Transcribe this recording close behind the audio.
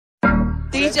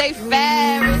DJ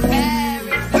Ferris.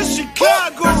 It's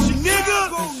Chicago,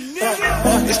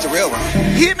 nigga. It's the real one.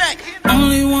 Hit me.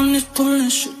 Only one that's pulling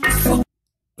shit.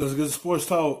 Let's get sports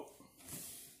talk.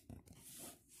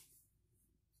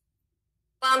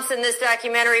 Bumps in this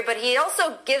documentary, but he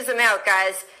also gives them out,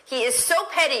 guys. He is so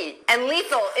petty and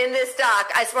lethal in this doc.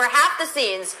 I swear half the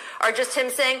scenes are just him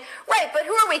saying, right, but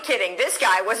who are we kidding? This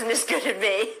guy wasn't as good as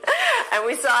me. And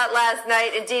we saw it last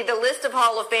night. Indeed, the list of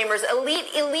Hall of Famers,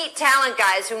 elite talent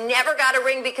guys who never got a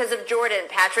ring because of Jordan.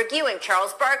 Patrick Ewing,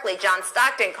 Charles Barkley, John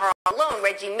Stockton, Karl Malone,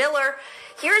 Reggie Miller.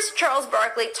 Here's Charles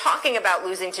Barkley talking about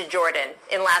losing to Jordan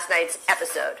in last night's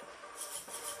episode.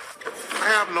 I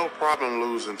have no problem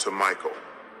losing to Michael.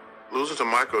 Losing to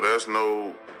Michael, there's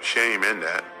no shame in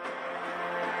that.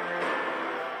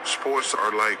 Sports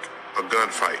are like a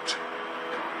gunfight.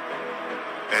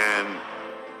 And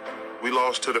we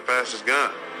lost to the fastest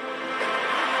gun.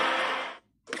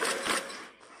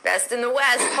 Best in the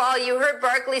West. Paul, you heard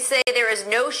Barkley say there is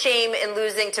no shame in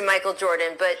losing to Michael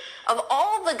Jordan, but of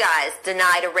all the guys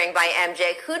denied a ring by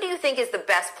MJ, who do you think is the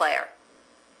best player?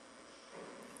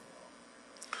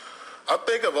 I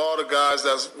think of all the guys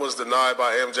that was denied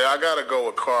by MJ, I got to go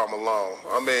with Karl Malone.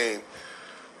 I mean,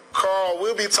 Karl,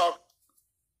 we'll be talking.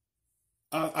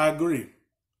 I agree.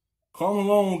 Karl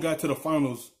Malone got to the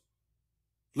finals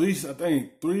at least, I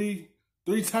think, three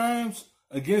times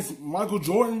against Michael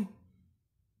Jordan,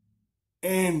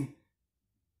 and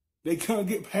they couldn't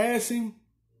get past him.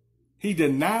 He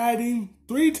denied him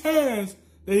 3 times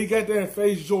that he got there and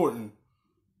faced Jordan.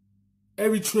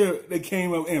 Every trip, they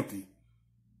came up empty.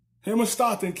 Him and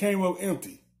Stockton came up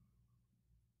empty.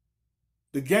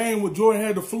 The game where Jordan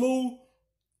had the flu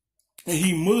and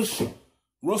he mushed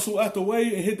Russell out the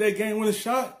way and hit that game-winning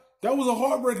shot, that was a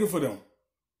heartbreaker for them.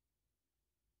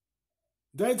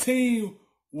 That team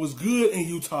was good in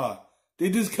Utah. They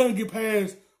just couldn't get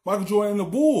past Michael Jordan and the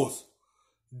Bulls.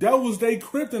 That was their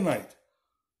kryptonite.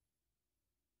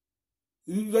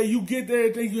 You get there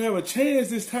and think you have a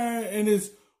chance this time and it's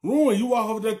ruined. You walk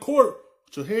over that court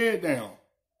with your head down.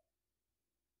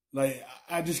 Like,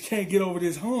 I just can't get over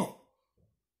this hump.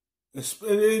 It's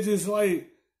just like,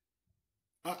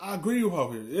 I agree with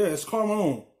her here. Yeah, it's Karl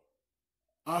Malone.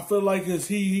 I feel like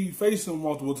he faced him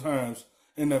multiple times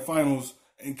in that finals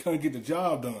and couldn't get the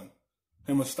job done.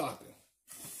 Him and Stockton.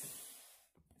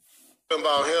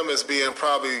 About him as being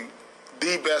probably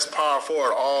the best power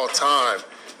forward all time.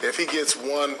 If he gets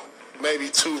 1, maybe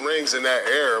 2 rings in that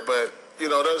era, but you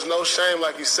know, there's no shame,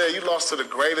 like you said. You lost to the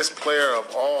greatest player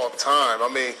of all time. I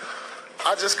mean,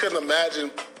 I just couldn't imagine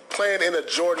playing in a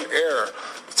Jordan era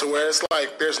to where it's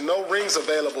like there's no rings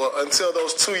available until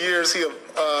those 2 years he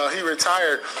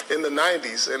retired in the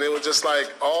 90s. And it was just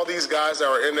like all these guys that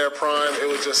were in their prime, it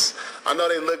was just, I know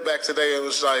they look back today, it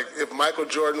was like if Michael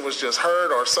Jordan was just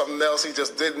hurt or something else, he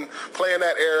just didn't play in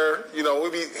that era, you know,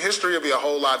 history would be a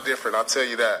whole lot different, I'll tell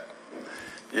you that.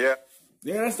 Yeah,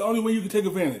 that's the only way you can take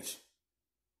advantage.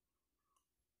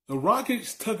 The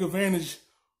Rockets took advantage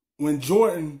when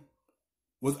Jordan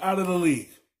was out of the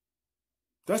league.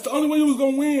 That's the only way he was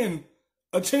going to win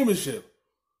a championship.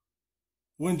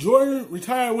 When Jordan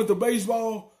retired with the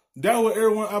baseball, that was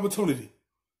everyone's opportunity.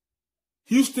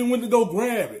 Houston went to go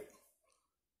grab it,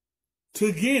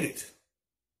 to get it,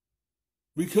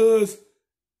 because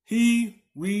he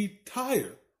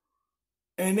retired.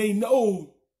 And they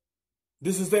know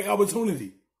this is their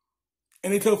opportunity.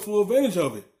 And they took full advantage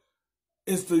of it.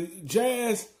 It's the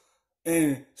Jazz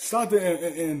and Stockton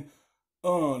and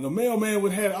the mailman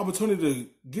would have had the opportunity to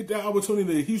get that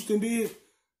opportunity that Houston did.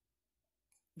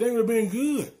 They would have been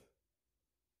good.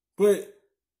 But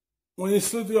when it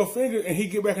slipped through your finger and he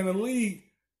get back in the league,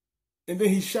 and then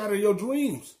he shattered your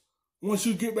dreams once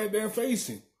you get back there and face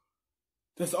him.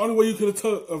 That's the only way you could have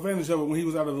took advantage of it when he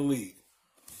was out of the league.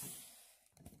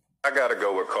 I got to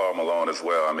go with Karl Malone as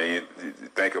well. I mean, you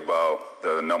think about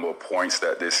the number of points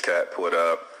that this cat put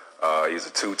up. He's a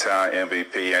 2-time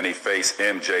MVP, and he faced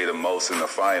MJ the most in the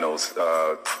finals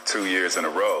 2 years in a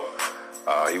row.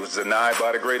 He was denied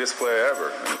by the greatest player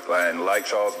ever. And like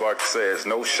Charles Barkley says,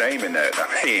 no shame in that.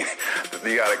 I mean,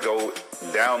 you got to go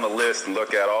down the list and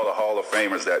look at all the Hall of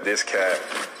Famers that this cat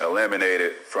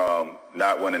eliminated from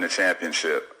not winning the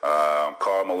championship.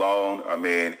 Karl Malone, I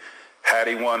mean, had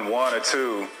he won 1 or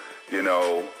 2, you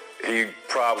know, he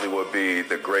probably would be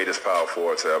the greatest power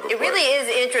forward to ever play. It really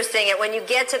is interesting. And when you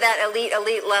get to that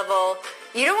elite level,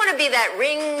 you don't want to be that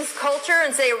rings culture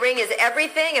and say a ring is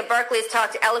everything. And Barkley's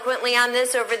talked eloquently on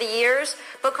this over the years.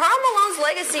 But Karl Malone's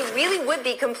legacy really would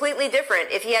be completely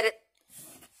different if he had it.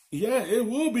 Yeah, it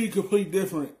would be completely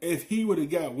different if he would have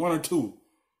got 1 or 2.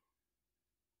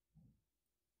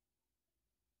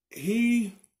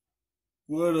 He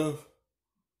would have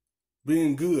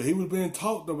been good. He was being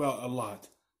talked about a lot.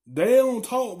 They don't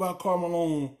talk about Karl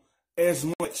Malone as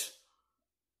much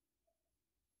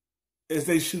as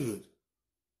they should.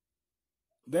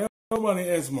 They don't talk about it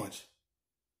as much.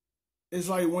 It's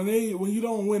like when you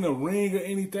don't win a ring or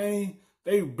anything,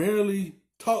 they barely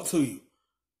talk to you.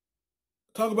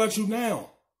 Talk about you now.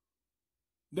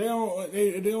 They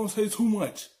don't say too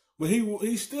much. But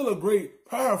he's still a great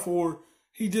power forward.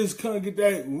 He just couldn't get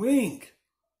that ring.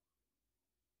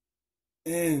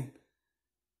 And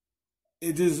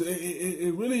it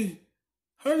really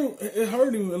hurt him. It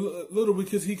hurt him a little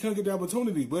because he couldn't get the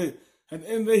opportunity. But at the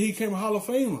end of the day, he became a Hall of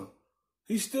Famer.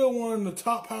 He's still one of the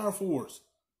top power forwards.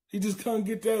 He just couldn't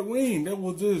get that ring.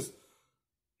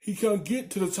 He couldn't get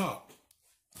to the top.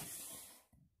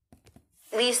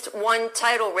 At least one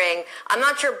title ring. I'm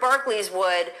not sure Barkley's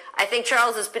would. I think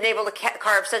Charles has been able to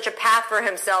carve such a path for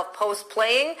himself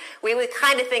post-playing. We would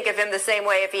kind of think of him the same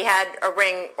way if he had a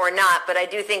ring or not, but I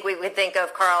do think we would think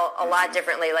of Karl a lot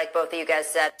differently, like both of you guys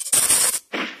said.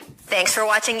 Thanks for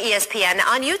watching ESPN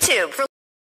on YouTube.